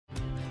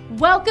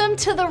Welcome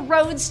to the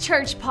Roads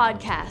Church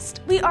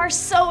podcast. We are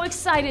so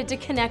excited to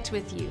connect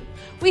with you.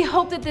 We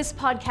hope that this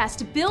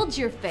podcast builds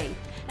your faith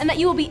and that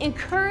you will be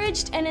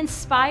encouraged and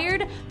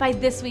inspired by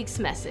this week's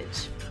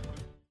message.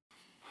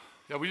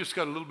 Yeah, we just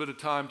got a little bit of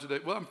time today.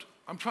 Well,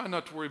 I'm trying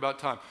not to worry about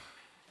time.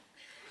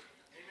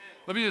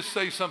 Let me just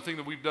say something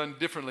that we've done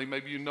differently.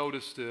 Maybe you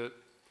noticed it.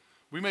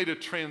 We made a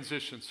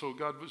transition. So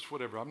God was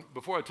whatever.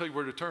 Before I tell you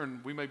where to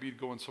turn, we may be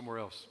going somewhere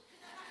else.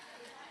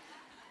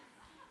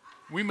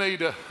 We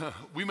made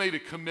a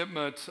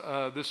commitment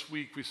this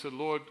week. We said,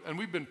 Lord, and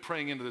we've been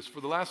praying into this. For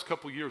the last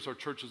couple of years, our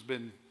church has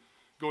been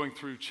going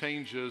through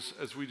changes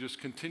as we just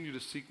continue to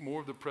seek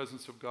more of the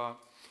presence of God.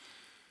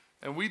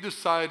 And we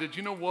decided,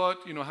 you know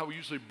what? You know how we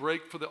usually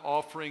break for the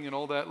offering and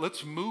all that?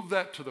 Let's move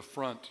that to the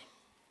front.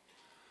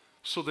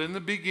 So that in the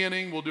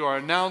beginning, we'll do our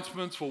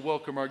announcements, we'll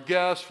welcome our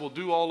guests, we'll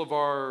do all of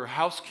our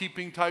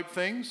housekeeping type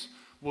things.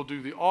 We'll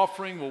do the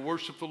offering, we'll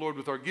worship the Lord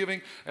with our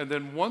giving. And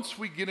then once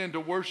we get into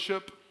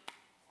worship,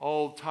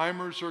 all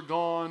timers are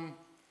gone.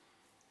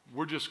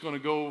 We're just going to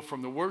go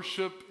from the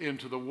worship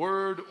into the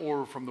word,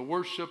 or from the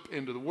worship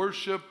into the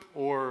worship,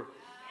 or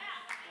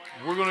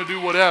we're going to do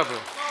whatever.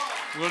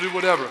 We're going to do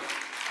whatever.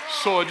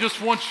 So I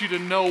just want you to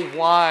know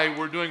why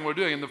we're doing what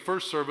we're doing. In the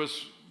first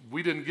service,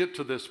 we didn't get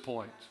to this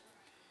point.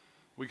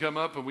 We come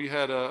up and we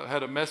had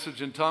a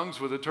message in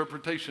tongues with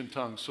interpretation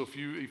tongues. So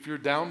if you're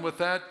down with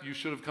that, you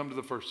should have come to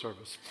the first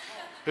service.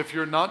 If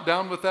you're not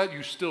down with that,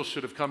 you still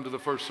should have come to the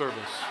first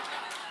service.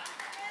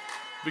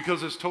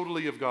 Because it's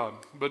totally of God.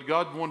 But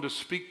God wanted to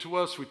speak to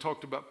us. We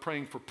talked about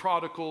praying for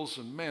prodigals,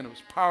 and man, it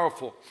was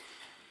powerful.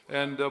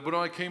 And but when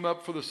I came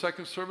up for the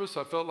second service,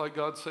 I felt like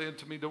God saying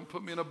to me, don't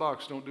put me in a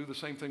box. Don't do the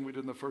same thing we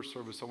did in the first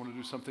service. I want to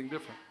do something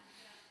different.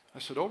 I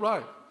said, all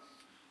right.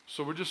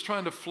 So we're just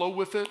trying to flow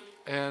with it.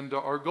 And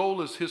our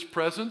goal is His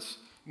presence,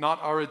 not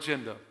our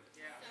agenda.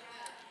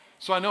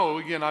 So I know,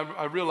 again,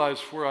 I realize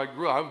where I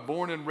grew up. I was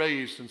born and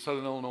raised in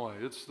Southern Illinois.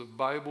 It's the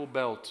Bible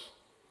Belt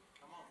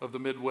of the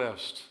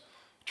Midwest.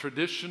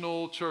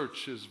 Traditional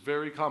church is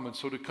very common.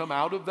 So to come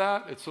out of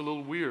that, it's a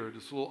little weird.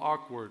 It's a little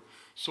awkward.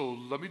 So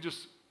let me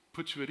just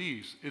put you at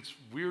ease. It's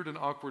weird and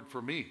awkward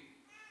for me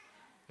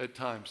at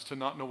times to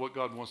not know what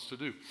God wants to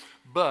do.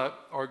 But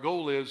our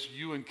goal is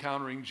you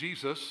encountering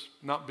Jesus,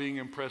 not being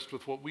impressed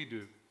with what we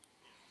do.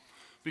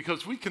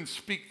 Because we can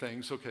speak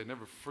things. Okay,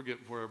 never forget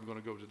where I'm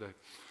going to go today.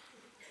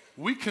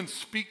 We can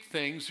speak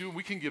things,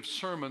 we can give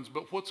sermons,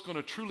 but what's going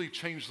to truly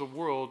change the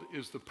world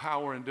is the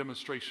power and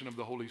demonstration of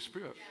the Holy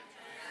Spirit.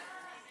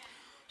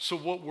 So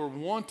what we're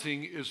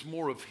wanting is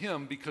more of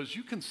Him, because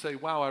you can say,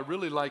 wow, I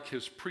really like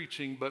His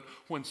preaching, but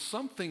when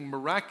something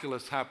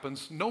miraculous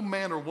happens, no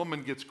man or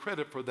woman gets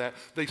credit for that.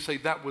 They say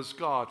that was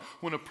God.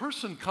 When a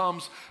person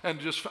comes and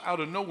just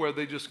out of nowhere,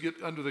 they just get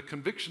under the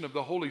conviction of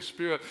the Holy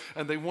Spirit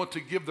and they want to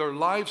give their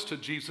lives to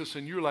Jesus,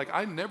 and you're like,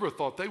 I never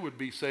thought they would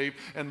be saved,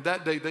 and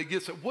that day they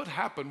get saved. What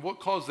happened? What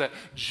caused that?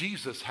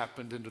 Jesus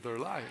happened into their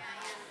life.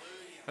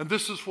 And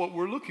this is what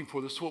we're looking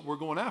for. This is what we're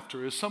going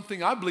after. Is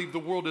something I believe the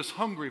world is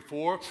hungry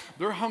for.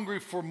 They're hungry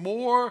for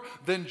more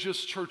than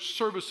just church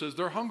services.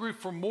 They're hungry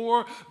for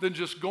more than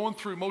just going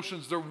through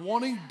motions. They're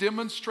wanting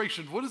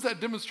demonstrations. What is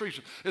that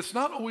demonstration? It's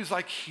not always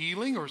like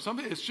healing or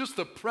something. It's just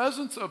the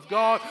presence of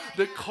God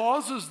that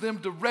causes them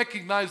to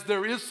recognize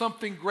there is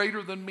something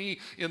greater than me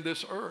in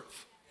this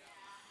earth.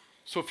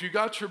 So if you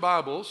got your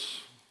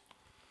Bibles,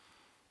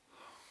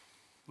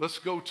 let's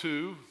go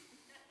to...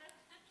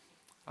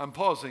 I'm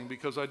pausing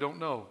because I don't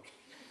know.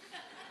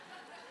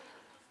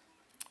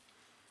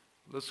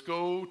 Let's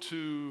go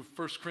to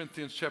 1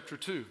 Corinthians chapter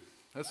 2.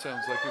 That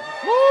sounds like it.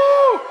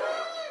 Woo!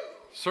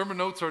 Sermon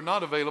notes are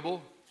not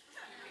available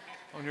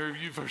on your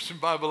YouVersion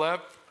Bible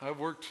app. I've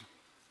worked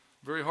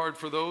very hard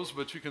for those,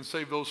 but you can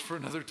save those for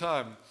another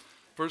time.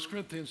 1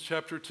 Corinthians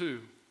chapter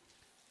 2.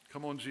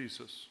 Come on,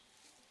 Jesus.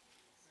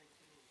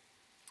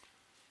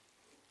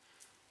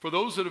 For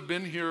those that have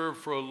been here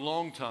for a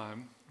long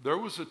time, there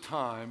was a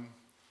time.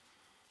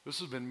 This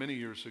has been many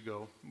years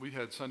ago. We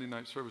had Sunday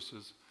night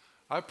services.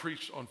 I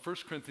preached on 1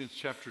 Corinthians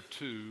chapter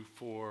 2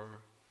 for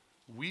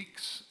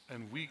weeks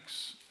and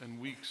weeks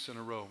and weeks in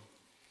a row.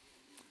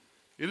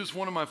 It is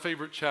one of my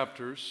favorite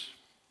chapters,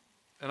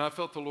 and I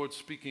felt the Lord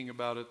speaking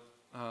about it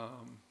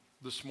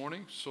this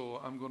morning,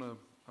 so I'm going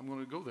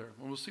to go there,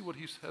 and we'll see what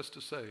He has to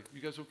say. You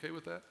guys okay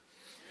with that?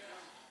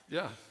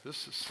 Yeah,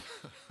 this is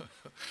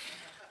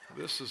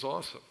this is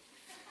awesome.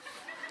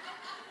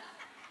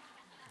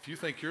 If you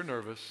think you're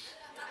nervous,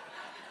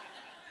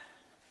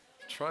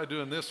 try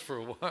doing this for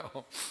a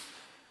while.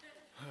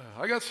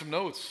 I got some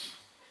notes,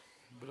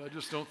 but I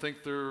just don't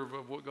think they're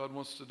what God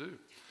wants to do.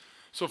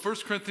 So 1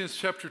 Corinthians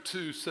chapter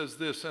 2 says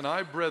this, and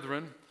I,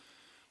 brethren,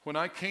 when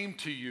I came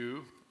to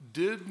you,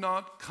 did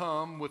not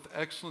come with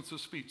excellence of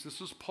speech. This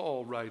is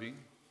Paul writing.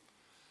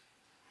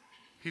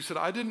 He said,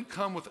 I didn't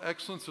come with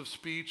excellence of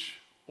speech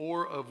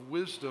or of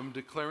wisdom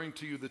declaring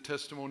to you the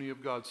testimony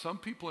of God. Some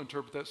people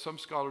interpret that, some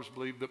scholars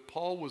believe that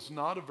Paul was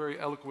not a very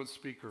eloquent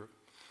speaker.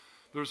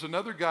 There's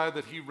another guy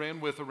that he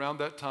ran with around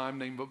that time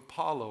named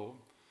Apollo,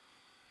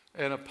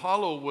 And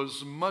Apollo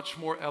was much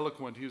more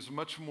eloquent. He was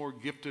much more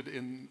gifted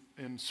in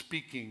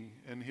speaking,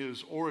 and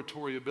his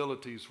oratory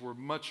abilities were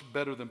much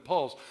better than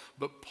Paul's.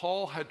 But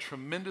Paul had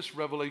tremendous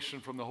revelation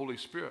from the Holy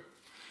Spirit.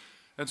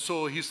 And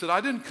so he said,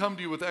 I didn't come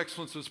to you with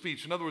excellence of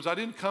speech. In other words, I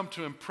didn't come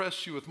to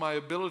impress you with my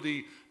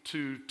ability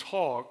to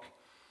talk.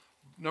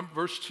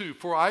 Verse 2,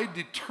 for I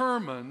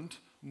determined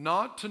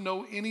not to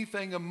know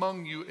anything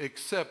among you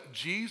except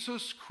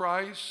Jesus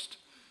Christ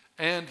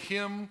and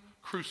him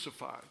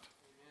crucified.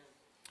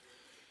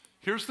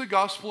 Here's the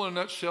gospel in a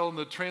nutshell and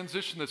the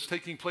transition that's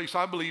taking place,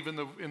 I believe,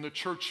 in the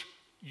church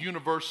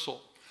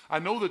universal. I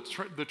know that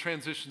the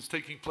transition's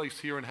taking place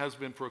here and has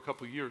been for a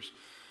couple of years.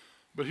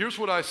 But here's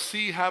what I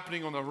see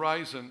happening on the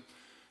horizon,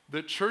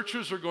 that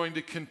churches are going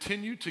to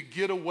continue to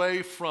get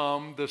away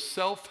from the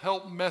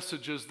self-help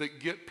messages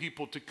that get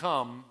people to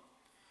come,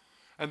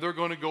 and they're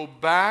going to go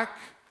back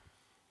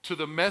to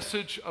the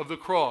message of the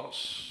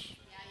cross.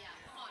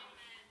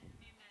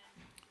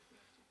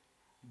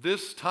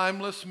 This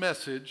timeless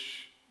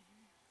message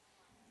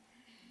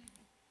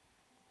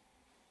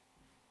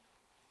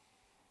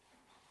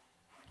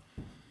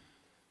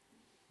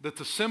that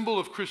the symbol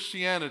of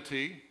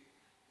Christianity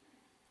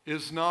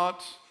is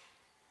not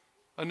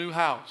a new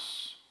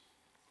house.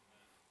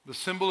 The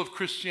symbol of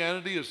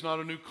Christianity is not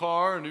a new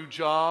car, a new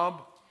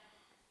job.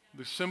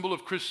 The symbol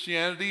of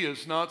Christianity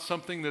is not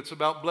something that's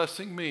about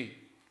blessing me.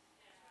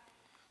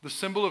 The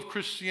symbol of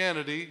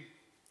Christianity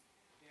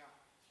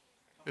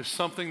is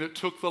something that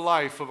took the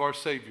life of our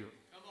Savior.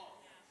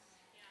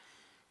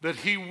 That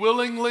he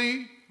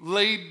willingly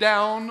laid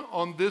down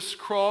on this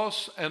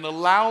cross and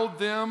allowed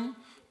them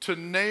to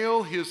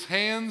nail his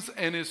hands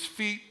and his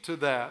feet to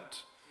that,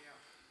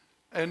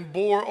 and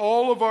bore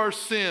all of our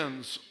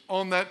sins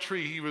on that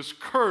tree. He was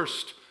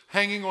cursed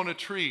hanging on a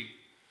tree.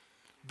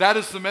 That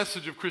is the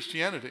message of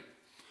Christianity.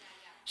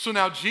 So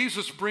now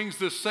Jesus brings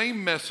this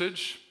same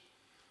message,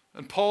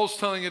 and Paul's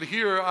telling it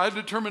here. I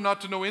determined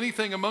not to know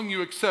anything among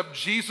you except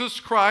Jesus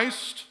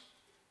Christ,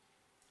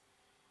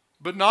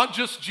 but not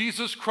just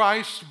Jesus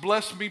Christ,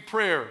 bless me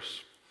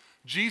prayers.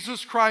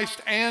 Jesus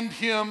Christ and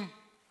him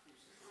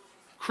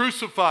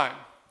crucified.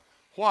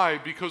 Why?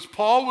 Because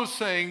Paul was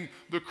saying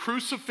the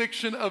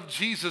crucifixion of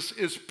Jesus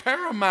is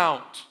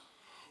paramount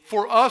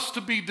for us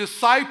to be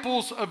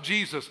disciples of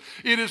Jesus.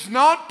 It is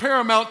not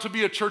paramount to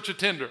be a church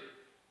attender.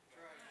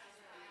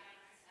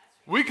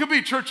 We could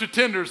be church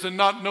attenders and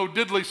not know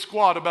diddly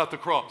squat about the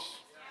cross.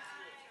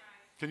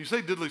 Can you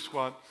say diddly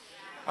squat?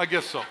 I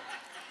guess so.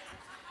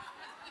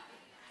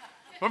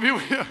 I mean,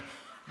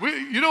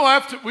 we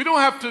don't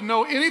have to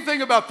know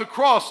anything about the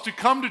cross to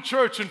come to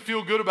church and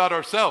feel good about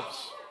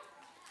ourselves.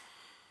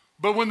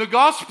 But when the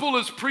gospel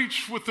is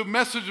preached with the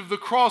message of the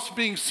cross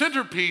being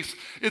centerpiece,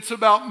 it's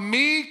about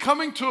me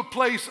coming to a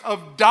place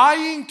of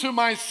dying to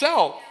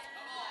myself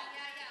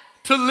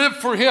to live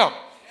for him.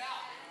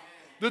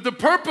 That the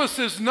purpose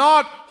is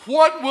not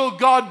what will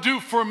God do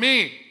for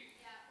me.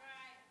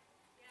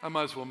 I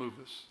might as well move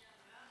this.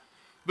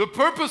 The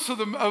purpose of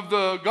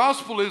the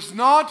gospel is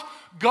not,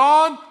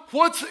 God,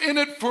 what's in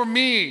it for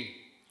me?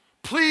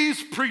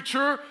 Please,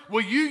 preacher,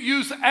 will you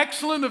use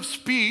excellence of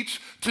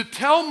speech to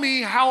tell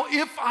me how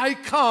if I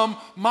come,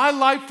 my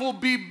life will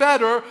be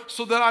better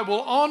so that I will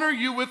honor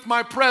you with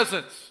my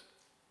presence.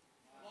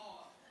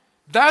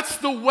 That's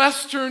the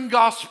Western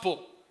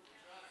gospel.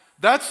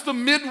 That's the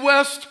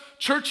Midwest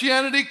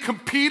churchianity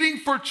competing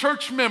for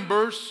church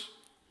members,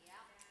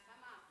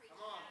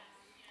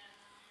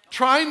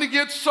 trying to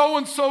get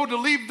so-and-so to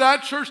leave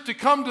that church to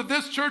come to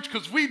this church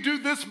because we do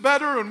this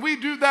better and we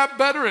do that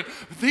better and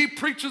he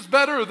preaches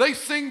better or they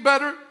sing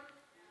better.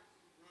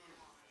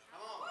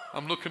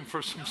 I'm looking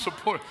for some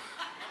support.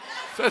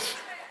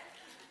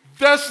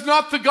 That's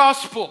not the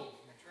gospel.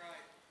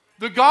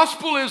 The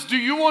gospel is, do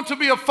you want to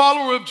be a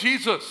follower of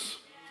Jesus?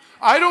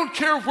 I don't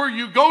care where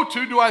you go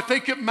to. Do I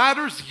think it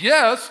matters?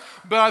 Yes.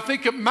 But I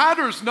think it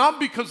matters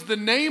not because of the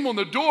name on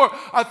the door.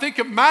 I think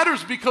it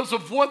matters because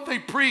of what they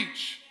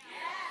preach.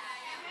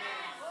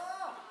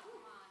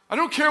 I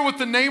don't care what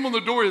the name on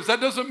the door is.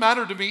 That doesn't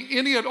matter to me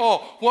any at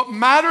all. What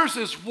matters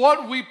is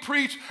what we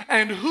preach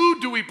and who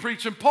do we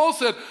preach. And Paul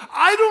said,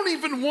 I don't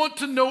even want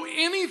to know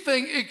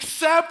anything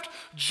except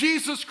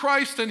Jesus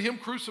Christ and him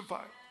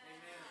crucified.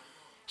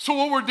 So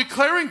what we're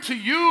declaring to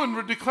you and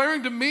we're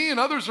declaring to me and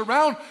others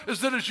around is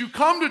that as you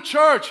come to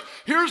church,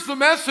 here's the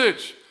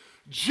message.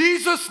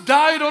 Jesus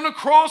died on a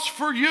cross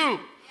for you,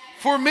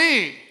 for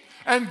me.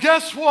 And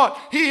guess what?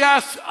 He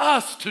asks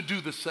us to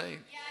do the same.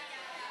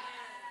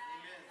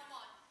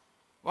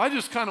 Well, I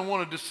just kind of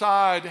want to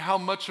decide how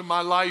much of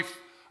my life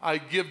I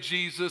give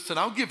Jesus, and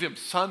I'll give him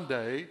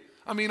Sunday.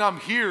 I mean,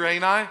 I'm here,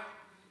 ain't I?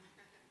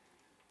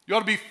 You ought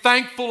to be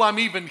thankful I'm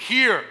even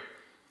here.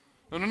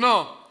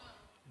 No.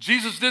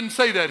 Jesus didn't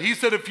say that. He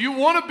said, if you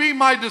want to be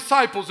my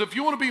disciples, if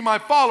you want to be my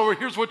follower,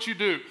 here's what you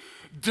do.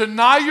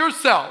 Deny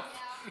yourself,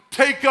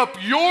 take up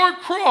your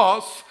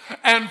cross,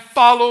 and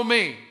follow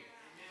me.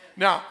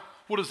 Now,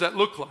 what does that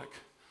look like?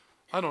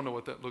 I don't know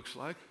what that looks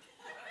like.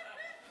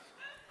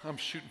 I'm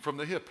shooting from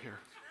the hip here.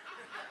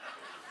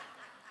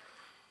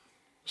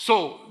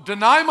 So,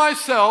 deny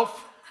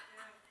myself,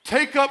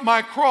 take up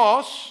my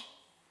cross,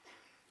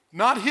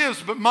 not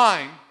his, but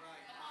mine,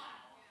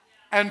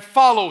 and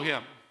follow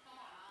him.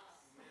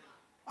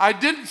 I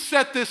didn't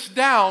set this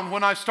down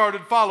when I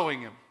started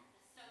following him.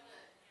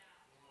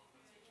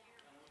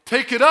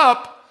 Take it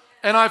up,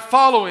 and I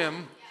follow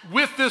him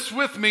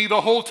with me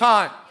the whole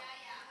time.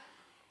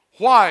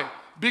 Why?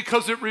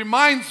 Because it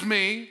reminds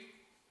me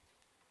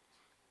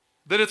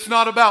that it's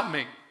not about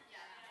me.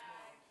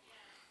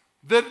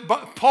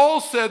 That Paul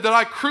said that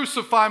I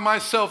crucify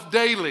myself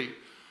daily.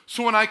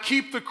 So when I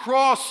keep the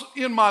cross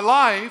in my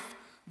life,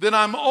 then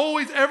I'm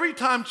always, every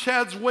time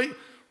Chad's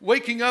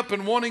waking up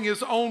and wanting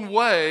his own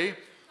way,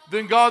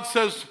 then God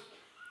says,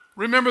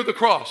 remember the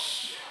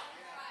cross.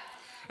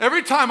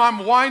 Every time I'm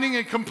whining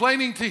and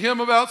complaining to him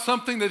about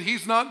something that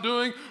he's not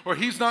doing or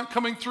he's not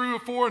coming through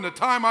for, and the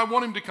time I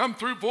want him to come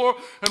through for,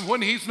 and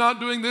when he's not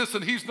doing this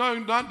and he's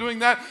not doing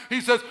that, he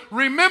says,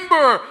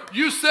 remember,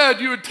 you said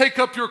you would take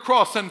up your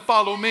cross and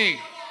follow me.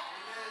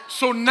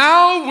 So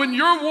now when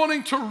you're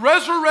wanting to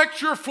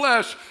resurrect your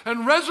flesh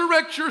and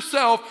resurrect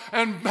yourself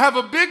and have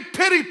a big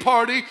pity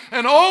party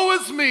and oh,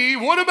 it's me,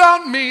 what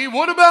about me,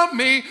 what about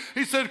me?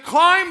 He said,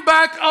 climb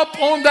back up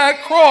on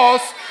that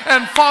cross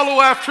and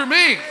follow after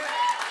me.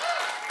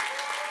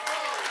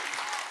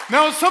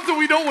 Now, it's something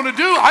we don't want to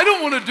do. I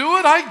don't want to do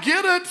it. I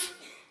get it.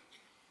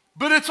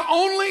 But it's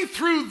only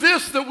through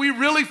this that we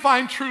really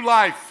find true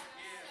life.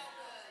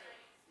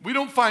 We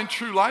don't find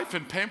true life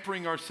in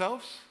pampering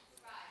ourselves.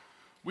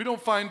 We don't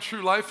find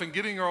true life in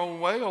getting our own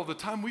way all the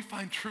time. We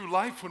find true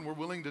life when we're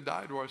willing to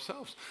die to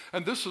ourselves.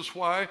 And this is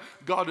why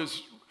God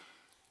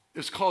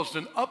has caused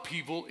an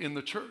upheaval in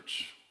the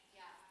church.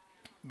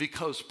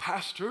 Because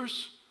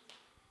pastors,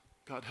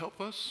 God help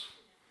us,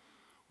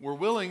 were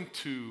willing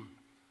to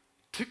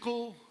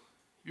tickle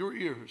your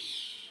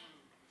ears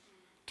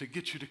to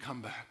get you to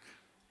come back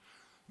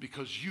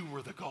because you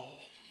were the goal.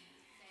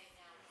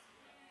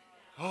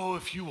 Oh,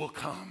 if you will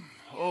come.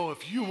 Oh,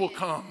 if you will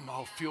come,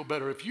 I'll feel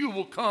better. If you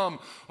will come,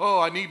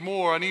 oh, I need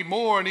more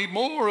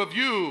of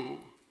you.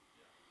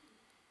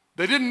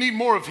 They didn't need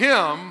more of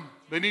him,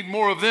 they need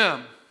more of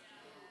them.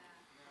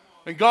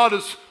 And God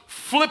is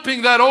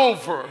flipping that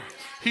over.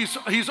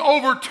 He's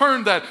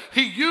overturned that.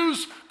 He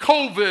used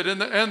COVID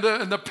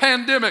and the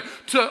pandemic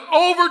to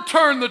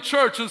overturn the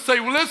church and say,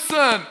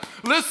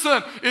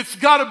 listen, it's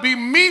got to be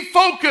me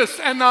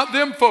focused and not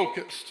them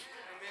focused.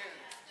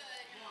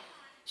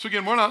 So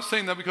again, we're not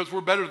saying that because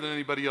we're better than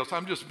anybody else.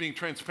 I'm just being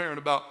transparent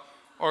about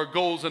our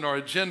goals and our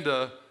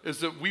agenda is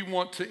that we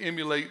want to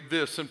emulate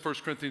this in 1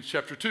 Corinthians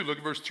chapter 2. Look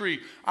at verse 3.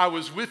 I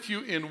was with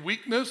you in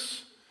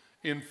weakness,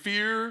 in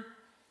fear,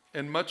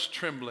 and much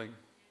trembling.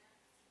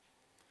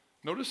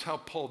 Notice how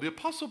the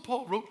Apostle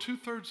Paul wrote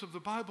 2/3 of the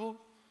Bible,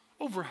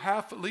 over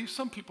half at least.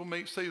 Some people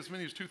may say as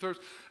many as 2/3.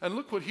 And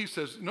look what he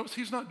says. Notice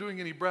he's not doing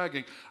any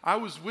bragging. I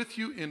was with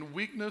you in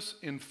weakness,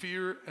 in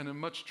fear, and in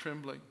much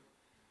trembling.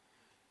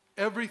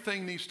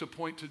 Everything needs to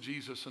point to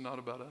Jesus and not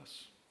about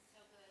us.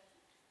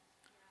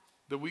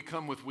 That we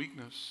come with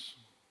weakness.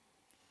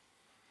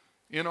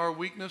 In our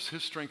weakness,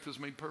 his strength is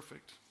made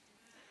perfect.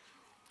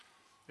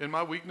 In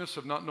my weakness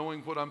of not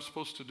knowing what I'm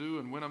supposed to do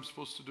and when I'm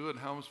supposed to do it and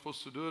how I'm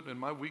supposed to do it, in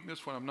my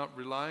weakness when I'm not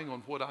relying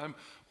on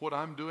what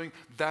I'm doing,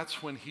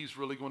 that's when he's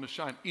really going to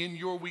shine. In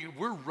your weakness,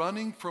 we're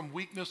running from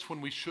weakness when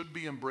we should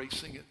be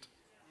embracing it.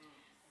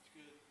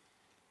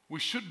 We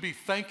should be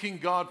thanking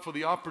God for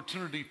the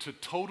opportunity to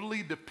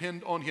totally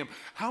depend on him.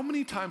 How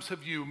many times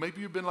have you,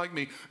 maybe you've been like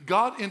me,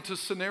 got into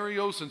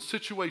scenarios and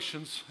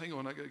situations, hang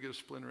on, I got to get a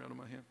splinter out of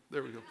my hand.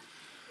 There we go.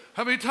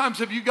 How many times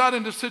have you got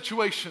into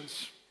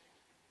situations?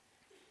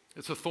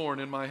 It's a thorn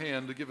in my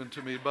hand given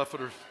to me,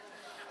 buffeter.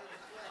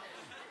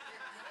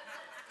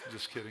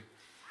 Just kidding.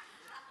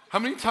 How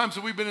many times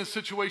have we been in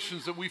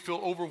situations that we feel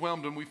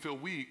overwhelmed and we feel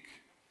weak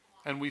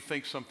and we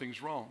think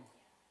something's wrong?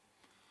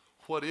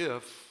 What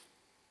if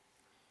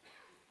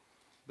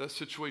that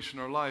situation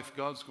in our life,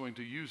 God's going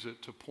to use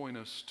it to point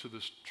us to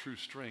this true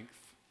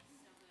strength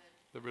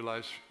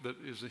that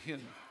is in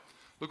him.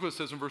 Look what it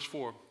says in verse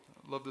 4.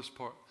 I love this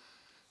part.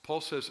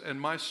 Paul says,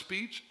 and my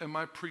speech and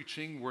my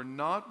preaching were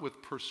not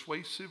with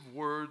persuasive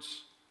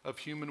words of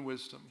human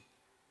wisdom.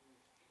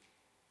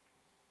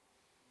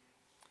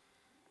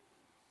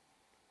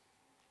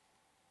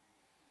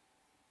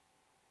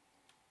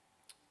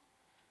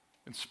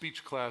 In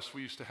speech class,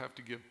 we used to have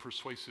to give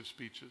persuasive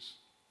speeches.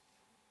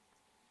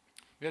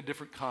 We had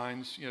different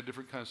kinds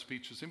of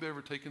speeches. Anybody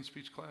ever taken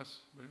speech class?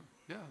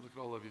 Yeah, look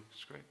at all of you.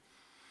 It's great.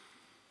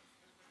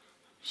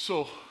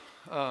 So,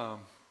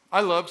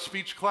 I loved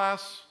speech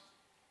class.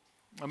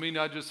 I mean,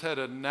 I just had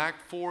a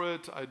knack for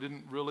it. I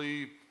didn't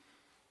really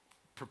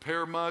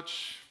prepare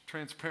much,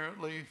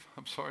 transparently.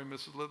 I'm sorry,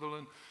 Mrs.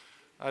 Litherland.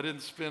 I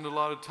didn't spend a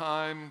lot of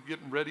time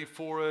getting ready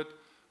for it.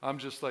 I'm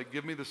just like,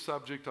 give me the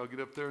subject. I'll get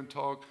up there and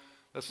talk.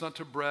 That's not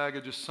to brag.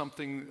 It's just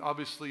something,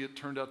 obviously, it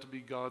turned out to be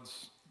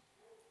God's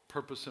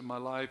purpose in my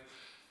life.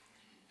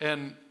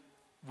 And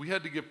we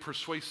had to give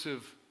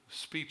persuasive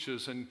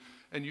speeches. And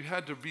and you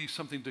had to be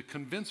something to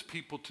convince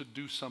people to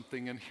do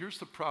something. And here's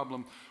the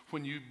problem.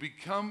 When you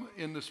become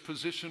in this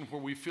position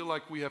where we feel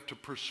like we have to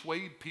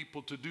persuade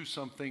people to do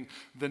something,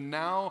 then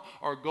now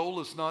our goal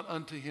is not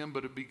unto him,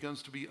 but it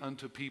begins to be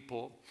unto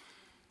people.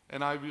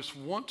 And I just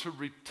want to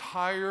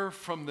retire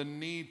from the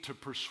need to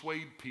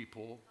persuade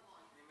people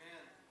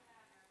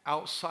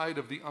outside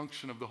of the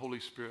unction of the Holy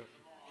Spirit.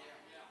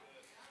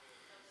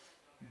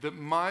 That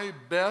my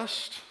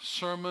best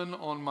sermon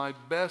on my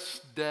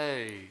best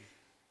day,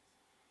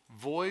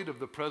 void of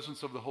the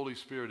presence of the Holy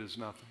Spirit, is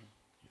nothing.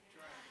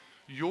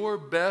 Your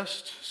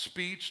best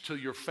speech to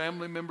your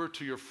family member,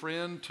 to your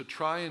friend, to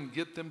try and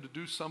get them to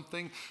do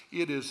something,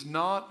 it is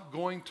not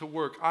going to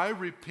work. I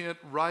repent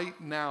right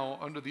now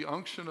under the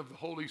unction of the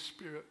Holy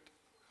Spirit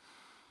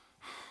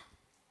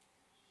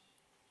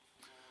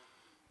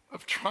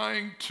of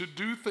trying to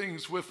do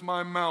things with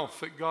my mouth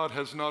that God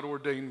has not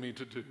ordained me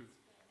to do.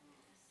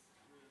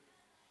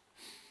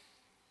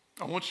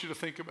 I want you to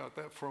think about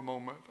that for a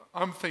moment.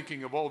 I'm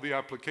thinking of all the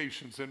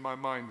applications in my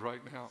mind right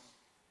now.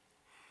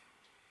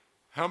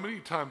 How many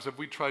times have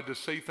we tried to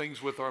say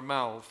things with our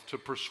mouth to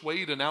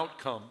persuade an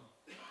outcome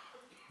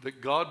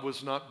that God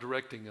was not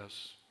directing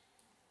us?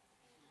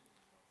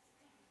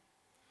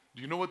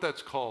 Do you know what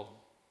that's called?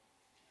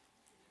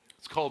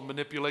 It's called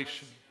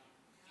manipulation.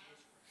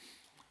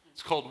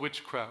 It's called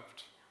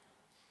witchcraft.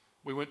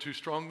 We went too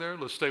strong there.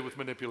 Let's stay with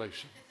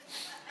manipulation.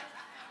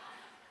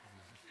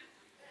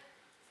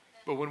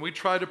 But when we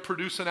try to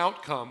produce an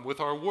outcome with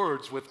our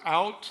words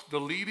without the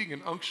leading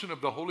and unction of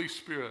the Holy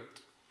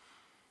Spirit,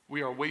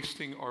 we are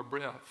wasting our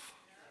breath.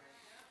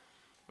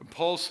 And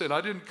Paul said,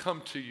 I didn't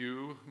come to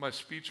you, my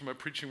speech and my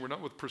preaching were not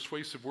with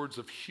persuasive words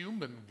of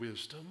human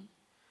wisdom.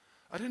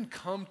 I didn't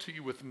come to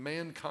you with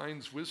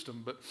mankind's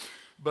wisdom,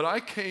 but I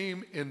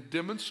came in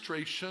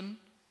demonstration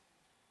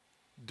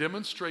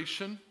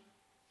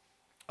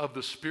of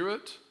the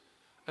Spirit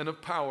and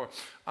of power.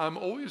 I'm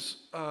always,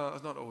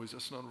 not always,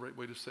 that's not the right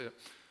way to say it.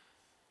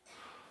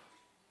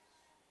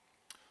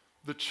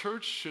 The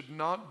church should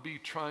not be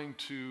trying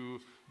to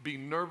be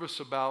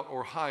nervous about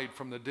or hide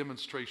from the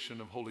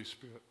demonstration of Holy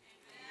Spirit.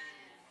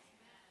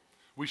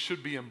 We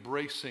should be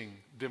embracing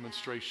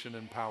demonstration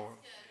and power.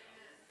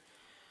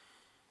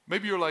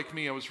 Maybe you're like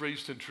me. I was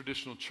raised in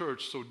traditional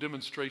church, so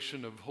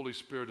demonstration of Holy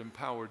Spirit and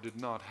power did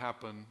not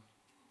happen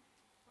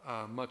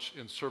much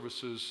in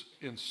services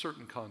in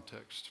certain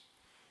contexts.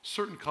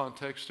 Certain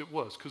context it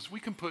was, because we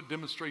can put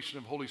demonstration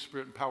of Holy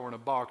Spirit and power in a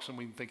box and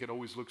we can think it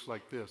always looks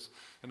like this,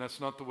 and that's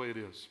not the way it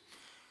is.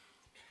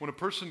 When a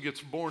person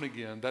gets born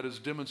again, that is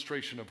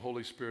demonstration of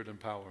Holy Spirit and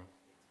power,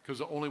 because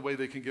the only way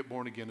they can get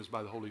born again is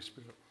by the Holy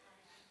Spirit.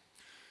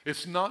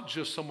 It's not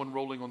just someone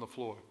rolling on the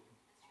floor.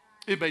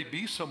 It may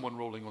be someone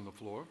rolling on the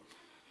floor,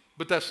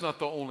 but that's not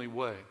the only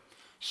way.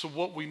 So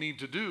what we need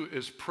to do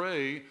is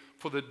pray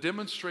for the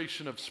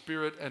demonstration of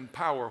Spirit and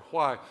power.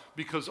 Why?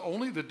 Because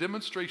only the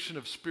demonstration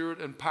of Spirit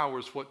and power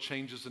is what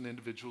changes an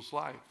individual's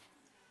life.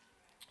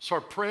 So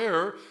our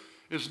prayer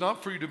is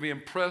not for you to be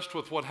impressed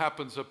with what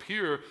happens up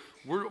here.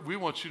 We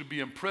want you to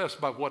be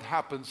impressed by what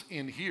happens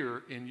in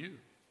here in you.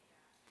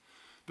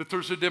 That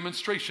there's a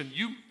demonstration.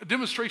 A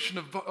demonstration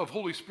of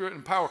Holy Spirit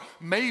and power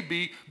may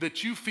be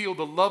that you feel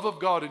the love of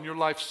God in your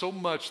life so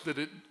much that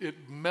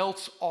it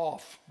melts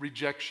off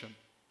rejection.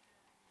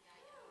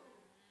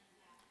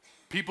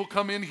 People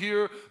come in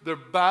here, they're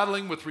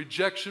battling with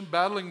rejection,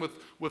 battling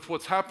with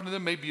what's happened to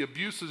them, maybe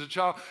abuse as a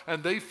child,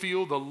 and they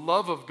feel the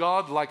love of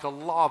God like a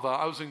lava.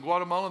 I was in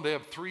Guatemala, and they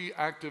have 3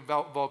 active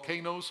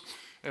volcanoes,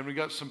 and we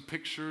got some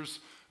pictures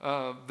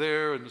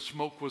there, and the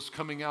smoke was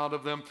coming out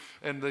of them,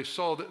 and they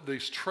saw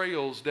these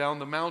trails down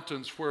the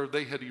mountains where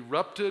they had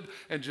erupted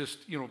and just,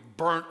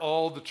 burnt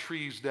all the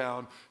trees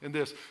down.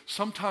 And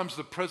sometimes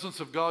the presence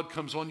of God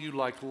comes on you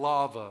like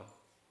lava.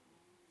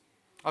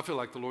 I feel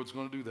like the Lord's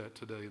going to do that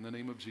today in the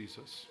name of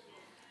Jesus.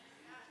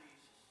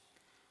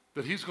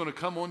 That he's going to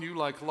come on you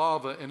like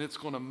lava, and it's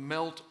going to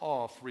melt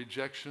off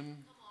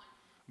rejection,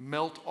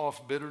 melt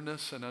off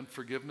bitterness and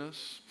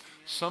unforgiveness.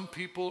 Some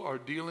people are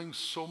dealing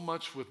so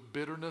much with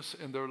bitterness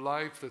in their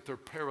life that they're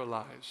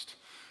paralyzed.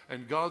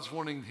 And God's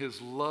wanting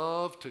his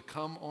love to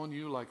come on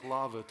you like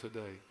lava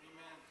today.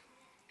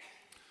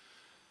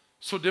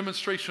 So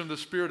demonstration of the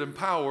Spirit and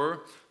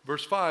power,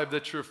 verse 5,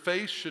 that your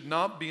faith should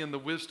not be in the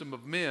wisdom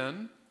of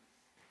men,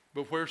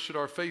 but where should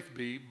our faith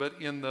be?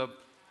 But in the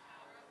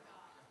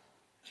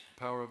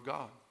power of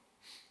God.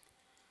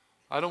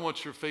 I don't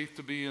want your faith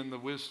to be in the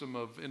wisdom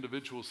of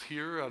individuals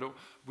here.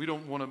 We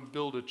don't want to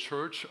build a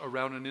church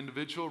around an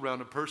individual,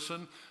 around a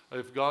person.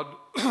 If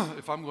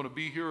I'm going to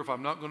be here, if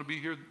I'm not going to be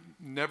here,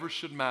 never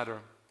should matter.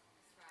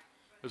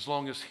 As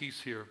long as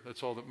he's here,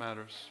 that's all that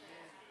matters.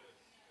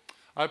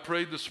 I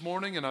prayed this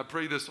morning, and I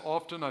pray this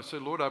often. I say,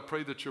 Lord, I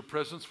pray that your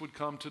presence would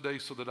come today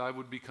so that I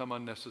would become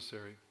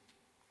unnecessary.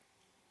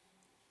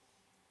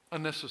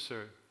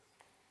 Unnecessary.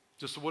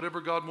 Just whatever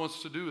God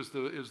wants to do is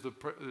the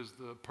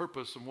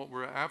purpose and what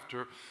we're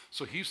after.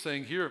 So he's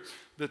saying here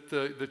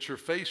that your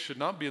faith should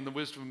not be in the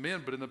wisdom of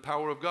men, but in the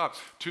power of God.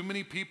 Too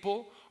many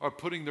people are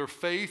putting their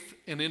faith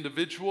in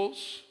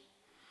individuals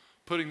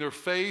putting their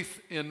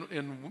faith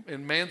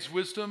in man's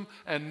wisdom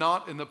and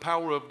not in the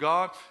power of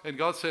God. And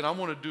God said, I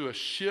want to do a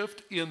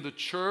shift in the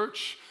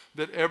church,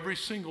 that every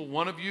single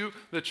one of you,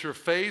 that your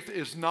faith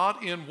is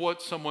not in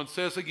what someone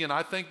says. Again,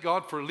 I thank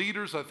God for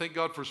leaders. I thank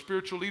God for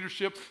spiritual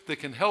leadership that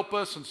can help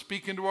us and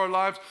speak into our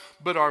lives.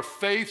 But our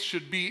faith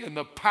should be in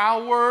the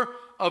power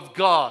of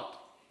God.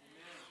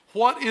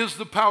 What is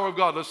the power of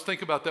God? Let's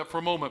think about that for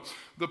a moment.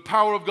 The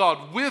power of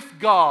God. With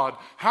God,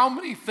 how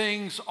many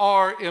things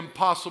are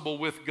impossible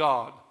with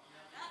God?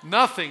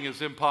 Nothing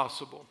is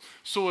impossible.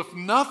 So if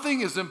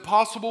nothing is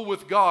impossible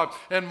with God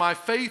and my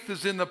faith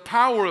is in the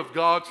power of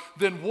God,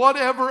 then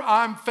whatever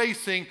I'm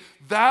facing,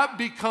 that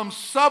becomes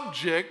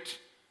subject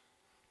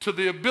to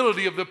the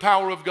ability of the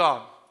power of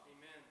God.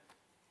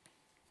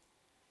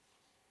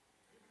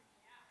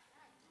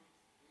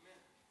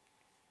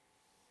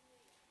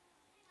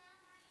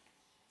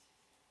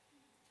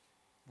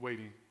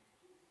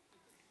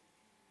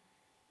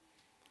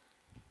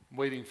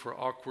 Waiting for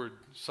awkward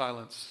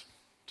silence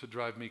to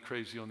drive me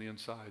crazy on the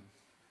inside.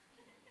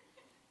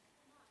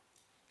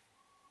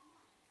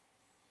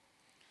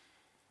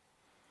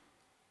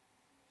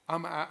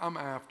 I'm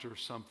after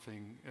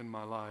something in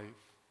my life.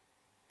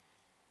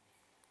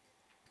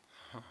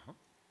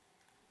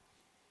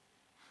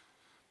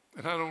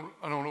 And I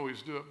don't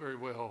always do it very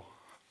well.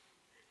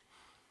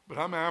 But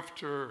I'm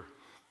after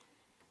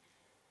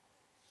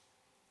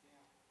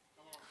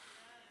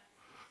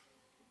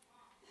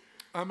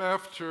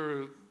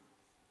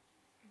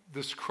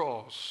this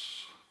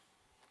cross.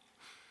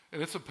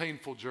 And it's a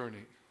painful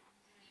journey.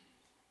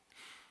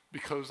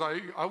 Because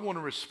I want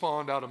to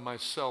respond out of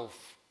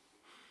myself.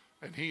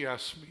 And he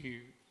asked me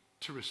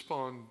to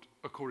respond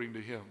according to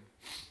him.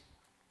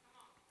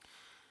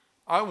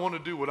 I want to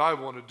do what I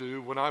want to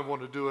do when I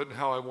want to do it and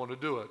how I want to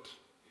do it.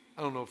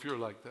 I don't know if you're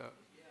like that.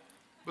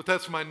 But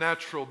that's my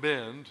natural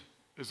bend,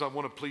 is I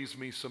want to please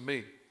me some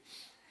me.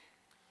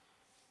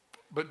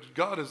 But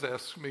God has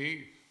asked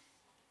me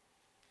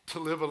to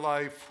live a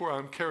life where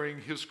I'm carrying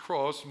his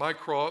cross, my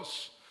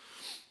cross,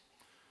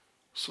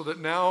 so that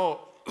now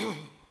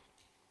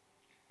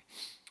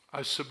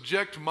I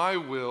subject my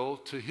will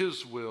to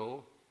his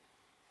will,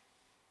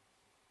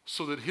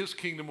 so that his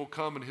kingdom will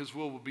come and his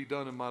will be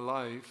done in my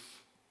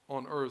life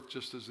on earth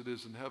just as it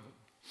is in heaven.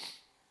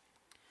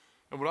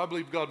 And what I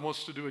believe God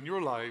wants to do in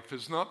your life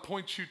is not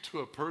point you to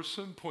a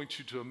person, point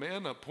you to a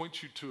man, not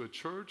point you to a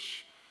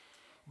church,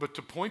 but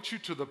to point you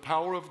to the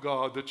power of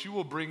God, that you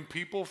will bring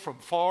people from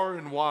far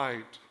and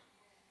wide,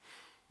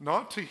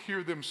 not to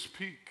hear them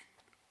speak,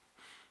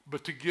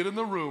 but to get in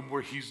the room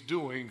where he's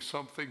doing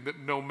something that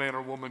no man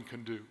or woman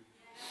can do.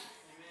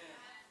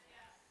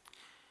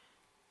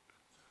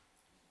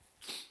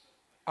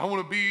 I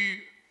want to be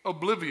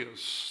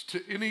oblivious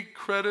to any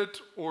credit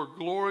or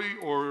glory,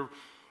 or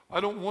I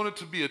don't want it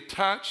to be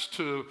attached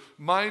to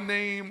my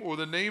name or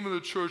the name of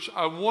the church.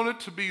 I want it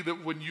to be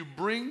that when you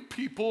bring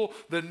people,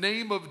 the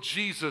name of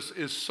Jesus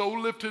is so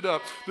lifted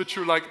up that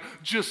you're like,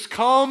 just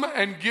come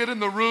and get in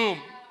the room.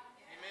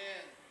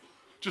 Amen.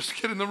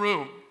 Just get in the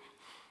room.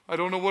 I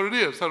don't know what it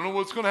is. I don't know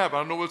what's going to happen.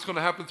 I don't know what's going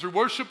to happen through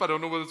worship. I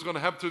don't know what's going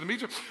to happen through the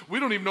meeting. We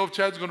don't even know if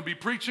Chad's going to be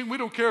preaching. We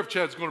don't care if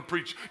Chad's going to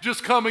preach.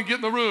 Just come and get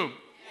in the room.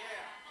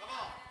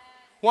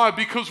 Why?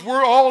 Because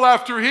we're all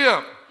after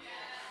him.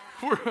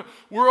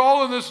 We're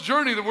all in this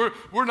journey that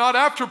we're not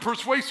after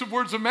persuasive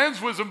words of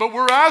man's wisdom, but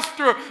we're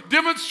after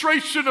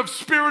demonstration of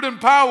spirit and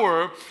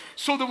power,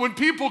 so that when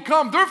people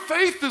come, their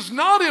faith is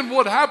not in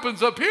what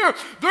happens up here.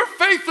 Their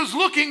faith is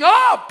looking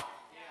up.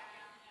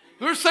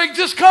 They're saying,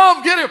 just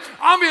come, get him.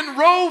 I'm in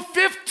row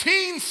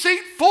 15,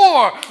 seat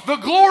 4. The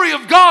glory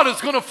of God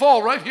is going to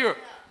fall right here.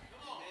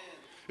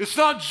 It's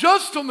not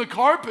just on the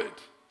carpet.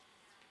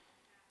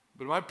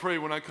 But I pray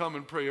when I come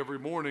and pray every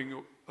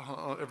morning,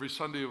 every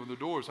Sunday over the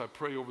doors, I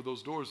pray over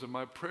those doors, and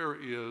my prayer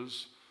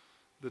is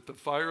that the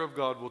fire of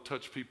God will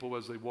touch people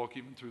as they walk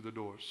even through the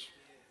doors.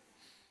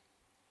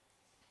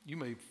 You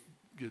may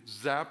get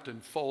zapped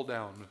and fall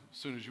down as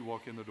soon as you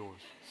walk in the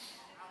doors.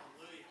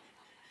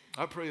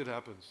 I pray it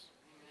happens.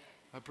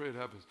 I pray it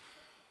happens.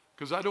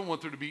 Because I don't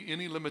want there to be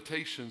any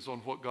limitations on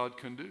what God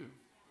can do.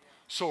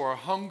 So our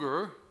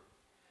hunger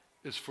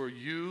is for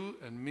you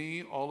and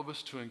me, all of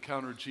us, to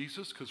encounter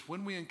Jesus, because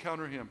when we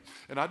encounter him,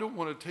 and I don't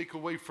want to take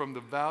away from the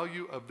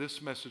value of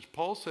this message.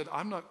 Paul said,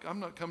 I'm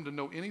not come to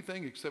know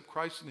anything except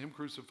Christ and him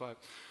crucified.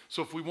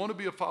 So if we want to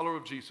be a follower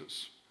of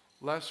Jesus,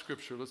 last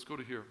scripture, let's go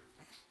to here.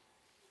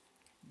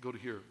 Go to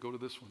here. Go to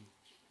this one.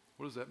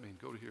 What does that mean?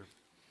 Go to here.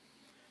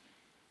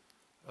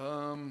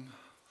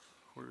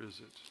 Where is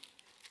it?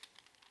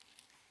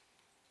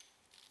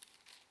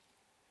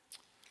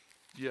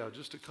 Yeah,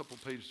 just a couple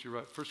pages to your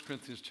right. 1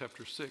 Corinthians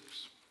chapter 6.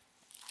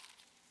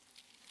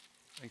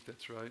 I think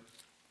that's right.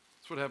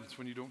 That's what happens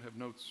when you don't have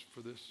notes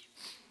for this.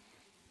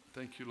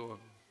 Thank you, Lord.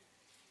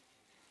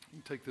 You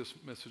can take this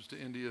message to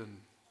India and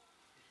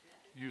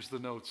use the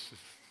notes.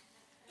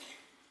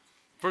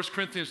 1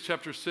 Corinthians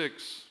chapter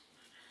 6.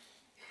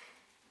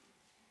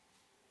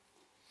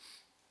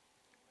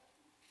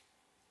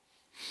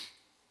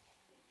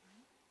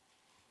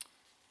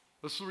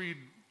 Let's read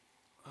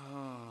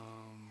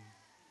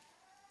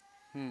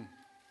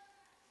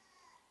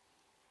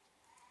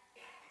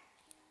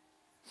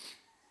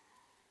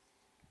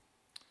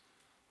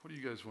What do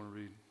you guys want to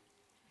read?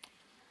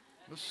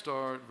 Let's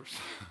start.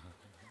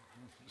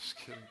 Just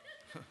kidding.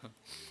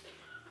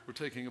 We're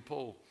taking a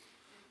poll.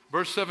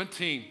 Verse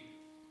 17.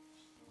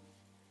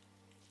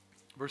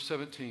 Verse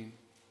 17.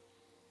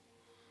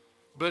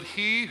 But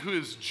he who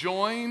is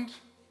joined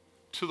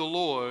to the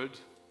Lord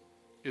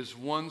is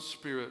one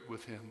spirit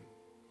with him.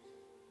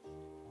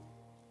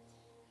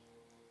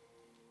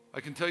 I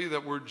can tell you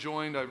that word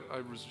joined, I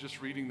was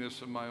just reading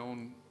this in my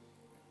own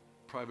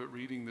private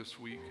reading this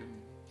week,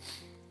 and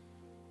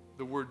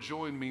the word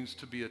joined means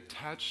to be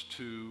attached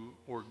to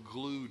or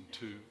glued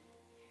to.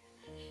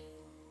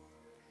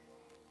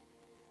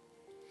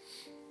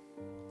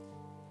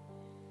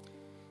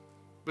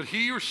 But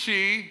he or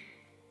she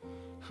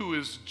who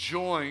is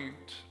joined,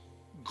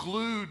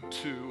 glued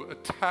to,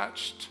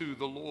 attached to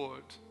the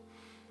Lord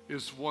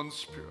is one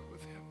spirit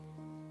with him.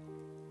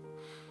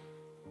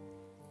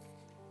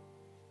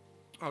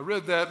 I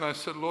read that and I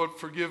said, Lord,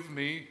 forgive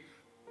me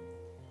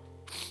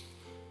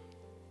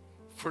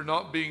for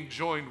not being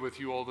joined with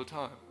you all the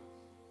time.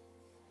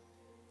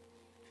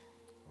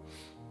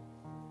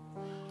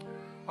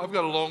 I've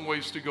got a long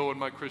ways to go in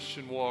my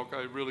Christian walk.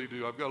 I really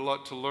do. I've got a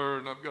lot to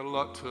learn.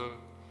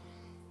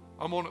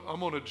 I'm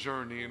on a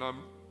journey, and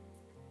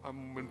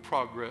I'm in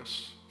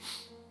progress.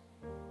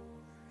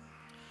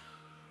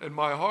 And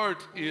my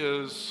heart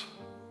is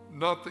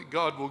not that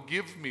God will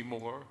give me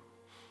more,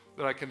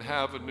 that I can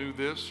have a new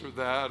this or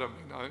that.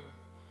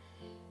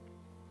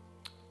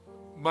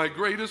 My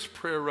greatest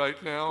prayer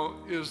right now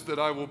is that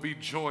I will be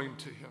joined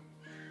to him.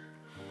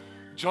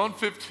 John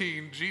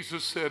 15,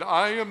 Jesus said,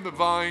 I am the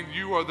vine,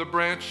 you are the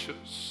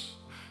branches.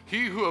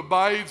 He who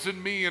abides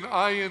in me and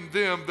I in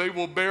them, they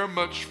will bear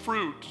much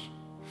fruit.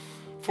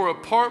 For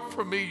apart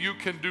from me, you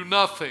can do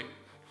nothing.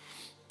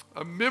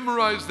 I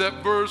memorized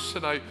that verse,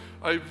 and I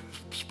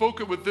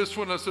spoke it with this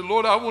one. I said,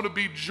 Lord, I want to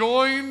be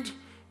joined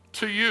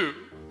to you.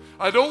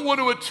 I don't want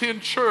to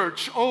attend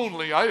church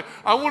only. I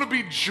want to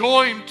be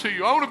joined to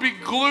you. I want to be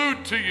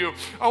glued to you.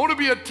 I want to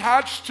be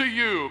attached to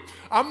you.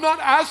 I'm not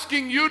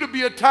asking you to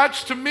be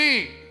attached to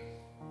me.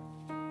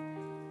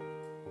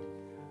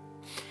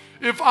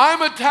 If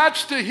I'm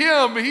attached to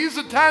him, he's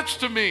attached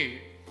to me.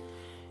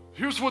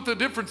 Here's what the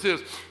difference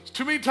is.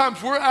 Too many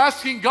times we're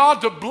asking God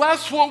to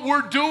bless what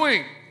we're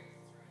doing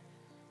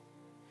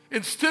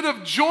instead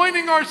of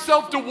joining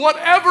ourselves to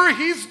whatever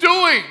he's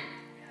doing.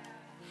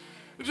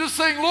 Just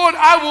saying, Lord,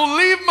 I will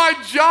leave my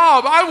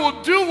job. I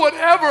will do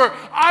whatever.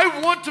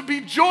 I want to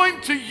be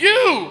joined to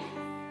you.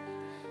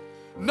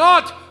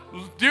 Not,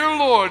 dear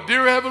Lord,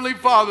 dear Heavenly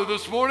Father,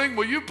 this morning,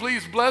 will you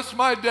please bless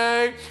my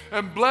day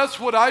and bless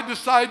what I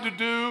decide to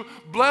do,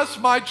 bless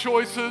my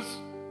choices.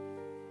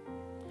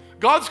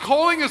 God's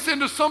calling us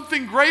into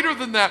something greater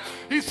than that.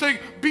 He's saying,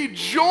 be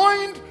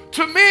joined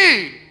to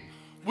me.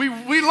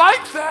 We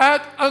like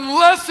that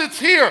unless it's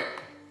here.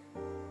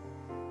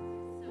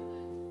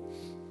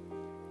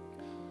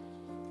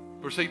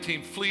 Verse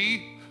 18,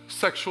 flee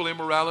sexual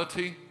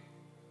immorality.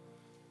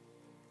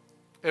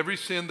 Every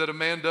sin that a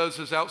man does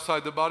is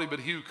outside the body,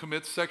 but he who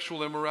commits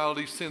sexual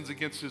immorality sins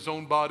against his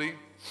own body.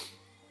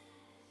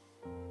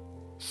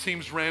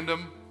 Seems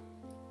random,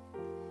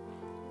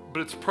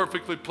 but it's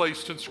perfectly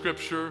placed in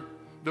Scripture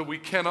that we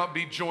cannot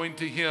be joined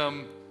to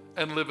him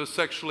and live a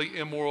sexually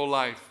immoral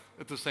life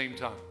at the same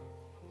time.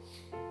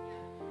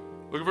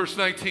 Look at verse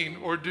 19.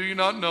 Or do you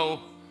not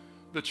know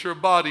that your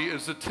body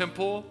is the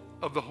temple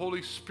of the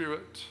Holy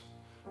Spirit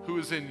who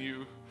is in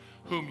you,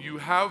 whom you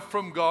have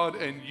from God,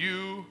 and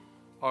you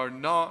are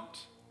not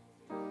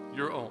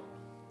your own?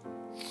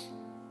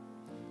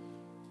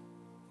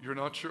 You're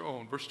not your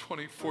own. Verse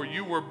 20, for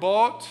you were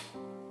bought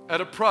at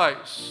a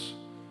price.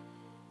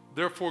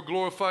 Therefore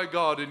glorify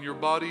God in your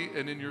body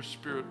and in your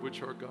spirit,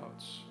 which are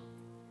God's.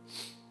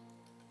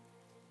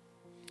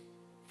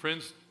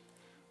 Friends,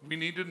 we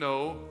need to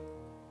know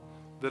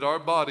that our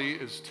body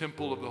is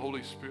temple of the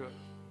Holy Spirit,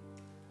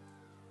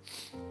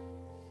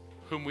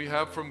 whom we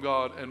have from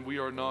God, and we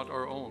are not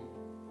our own.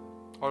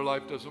 Our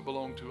life doesn't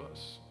belong to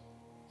us.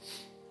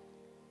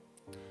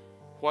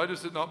 Why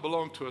does it not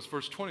belong to us?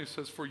 Verse 20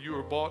 says, for you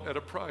are bought at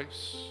a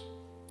price.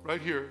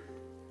 Right here,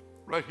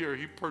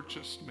 he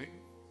purchased me.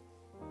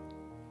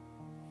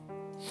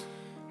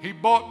 He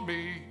bought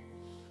me,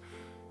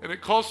 and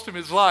it cost him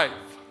his life,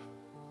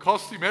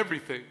 cost him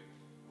everything.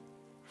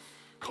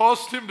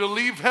 Cost him to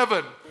leave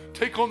heaven,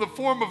 take on the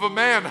form of a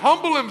man,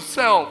 humble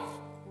himself,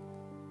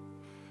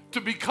 to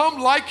become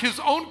like his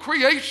own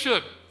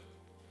creation,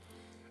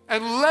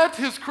 and let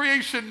his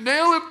creation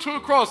nail him to a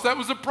cross. That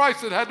was the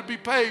price that had to be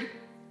paid.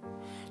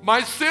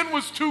 My sin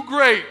was too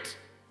great.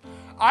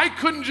 I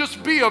couldn't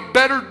just be a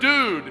better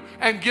dude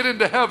and get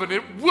into heaven.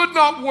 It would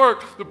not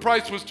work. The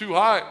price was too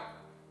high.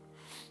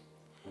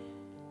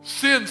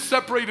 Sin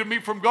separated me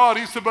from God.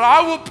 He said, but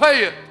I will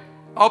pay it.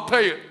 I'll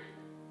pay it.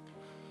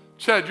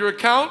 Chad, your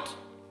account,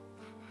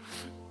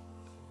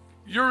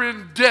 you're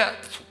in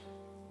debt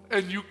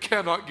and you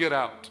cannot get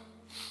out.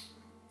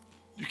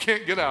 You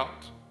can't get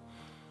out.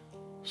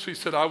 So he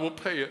said, I will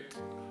pay it.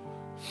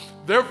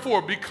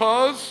 Therefore,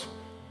 because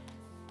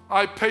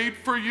I paid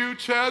for you,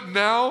 Chad,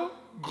 now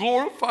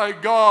glorify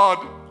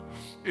God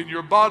in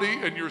your body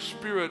and your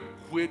spirit,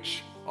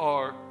 which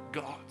are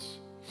God's.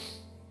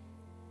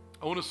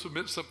 I want to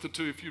submit something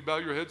to you. If you bow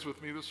your heads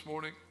with me this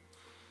morning.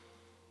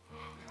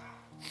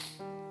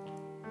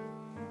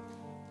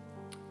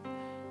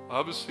 I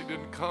obviously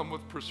didn't come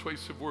with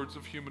persuasive words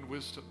of human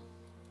wisdom.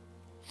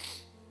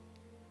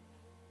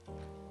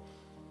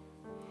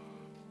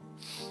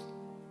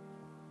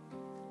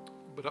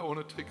 But I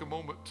want to take a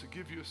moment to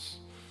give you an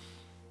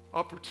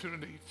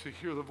opportunity to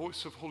hear the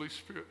voice of Holy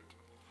Spirit.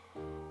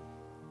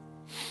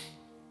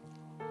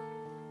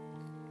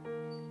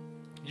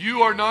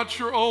 You are not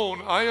your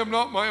own. I am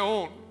not my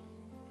own.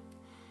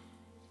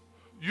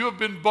 You have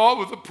been bought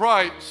with a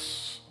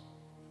price.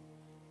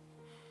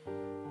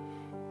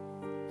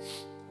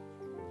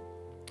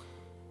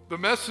 The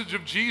message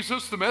of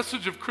Jesus, the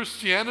message of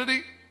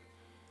Christianity,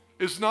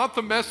 is not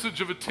the message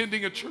of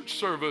attending a church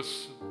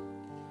service.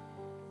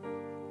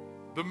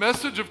 The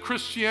message of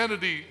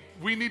Christianity,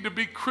 we need to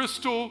be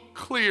crystal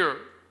clear.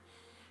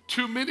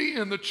 Too many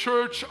in the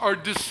church are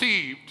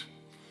deceived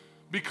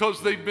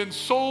because they've been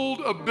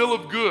sold a bill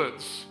of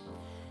goods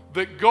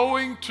that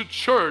going to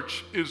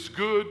church is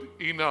good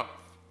enough.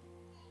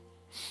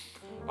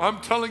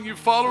 I'm telling you,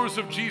 followers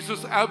of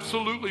Jesus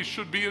absolutely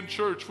should be in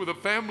church with a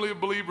family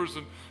of believers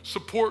and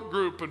support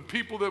group and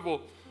people that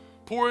will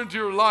pour into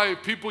your life,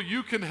 people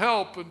you can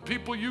help and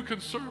people you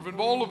can serve and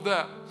all of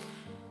that.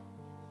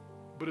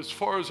 But as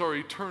far as our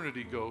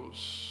eternity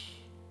goes,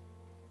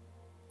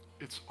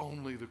 it's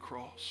only the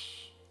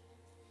cross.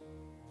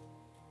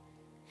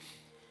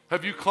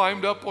 Have you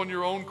climbed up on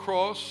your own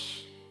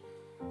cross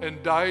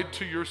and died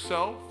to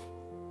yourself?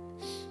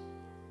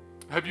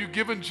 Have you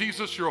given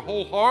Jesus your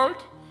whole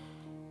heart?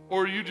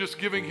 Or are you just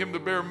giving him the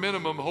bare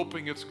minimum,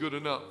 hoping it's good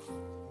enough?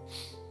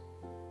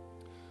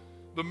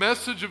 The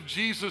message of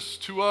Jesus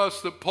to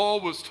us that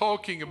Paul was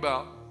talking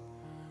about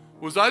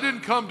was, I didn't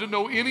come to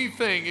know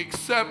anything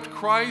except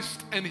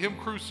Christ and him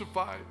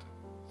crucified.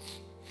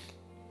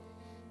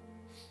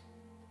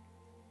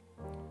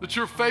 That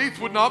your faith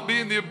would not be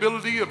in the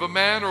ability of a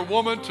man or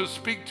woman to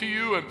speak to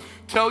you and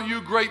tell you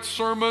great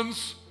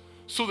sermons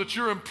so that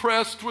you're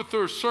impressed with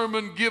their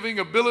sermon giving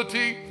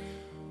ability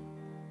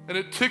and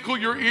it tickle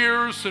your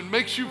ears and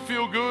makes you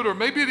feel good, or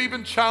maybe it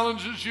even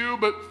challenges you,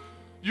 but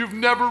you've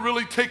never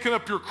really taken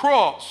up your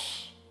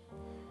cross.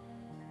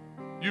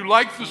 You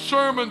like the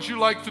sermons, you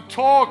like the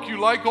talk, you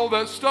like all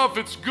that stuff.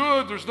 It's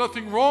good, there's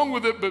nothing wrong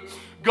with it, but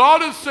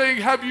God is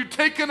saying, have you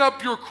taken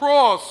up your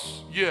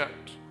cross yet?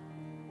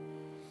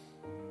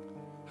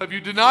 Have you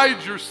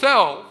denied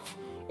yourself,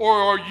 or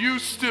are you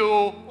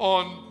still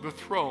on the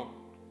throne?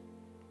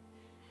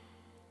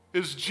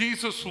 Is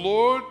Jesus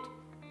Lord,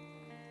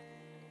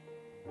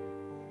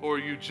 or are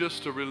you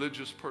just a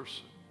religious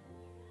person?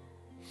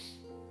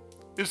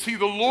 Is he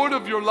the Lord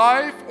of your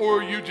life, or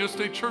are you just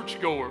a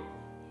churchgoer?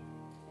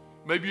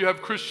 Maybe you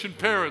have Christian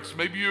parents.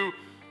 Maybe you,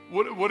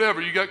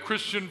 whatever, you got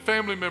Christian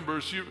family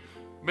members.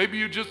 Maybe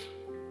you just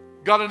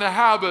got in a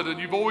habit and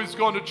you've always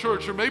gone to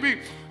church. Or maybe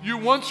you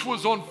once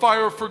was on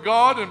fire for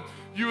God and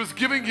you was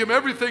giving him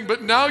everything,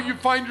 but now you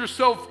find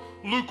yourself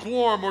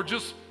lukewarm or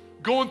just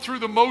going through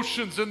the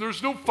motions, and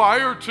there's no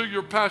fire to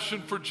your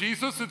passion for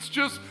Jesus. It's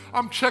just,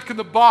 I'm checking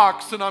the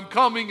box and I'm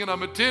coming and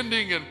I'm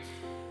attending and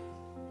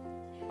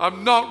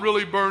I'm not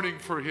really burning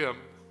for him.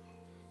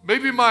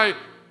 Maybe my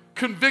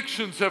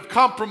convictions have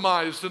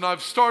compromised and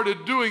I've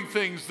started doing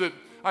things that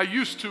I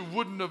used to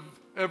wouldn't have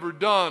ever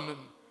done. And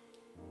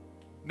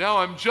now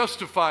I'm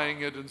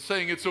justifying it and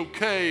saying it's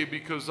okay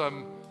because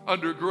I'm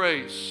under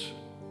grace.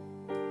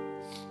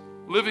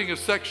 Living a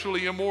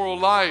sexually immoral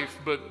life,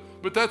 but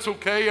that's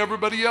okay.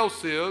 Everybody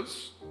else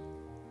is.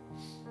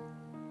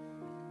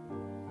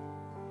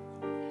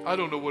 I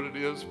don't know what it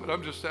is, but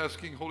I'm just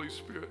asking Holy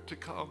Spirit to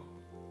come.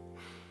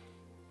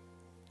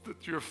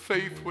 That your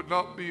faith would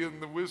not be in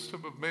the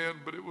wisdom of man,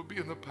 but it would be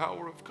in the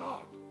power of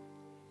God.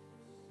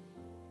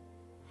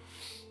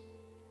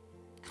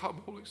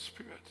 Come, Holy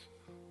Spirit.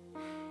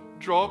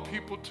 Draw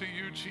people to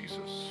you,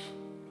 Jesus.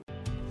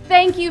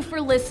 Thank you for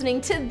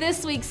listening to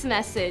this week's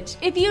message.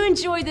 If you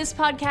enjoyed this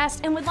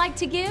podcast and would like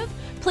to give,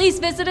 please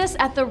visit us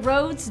at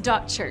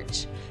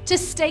theroads.church. To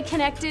stay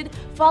connected,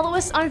 follow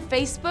us on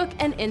Facebook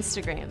and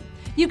Instagram.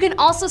 You can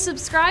also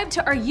subscribe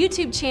to our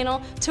YouTube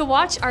channel to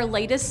watch our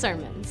latest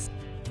sermons.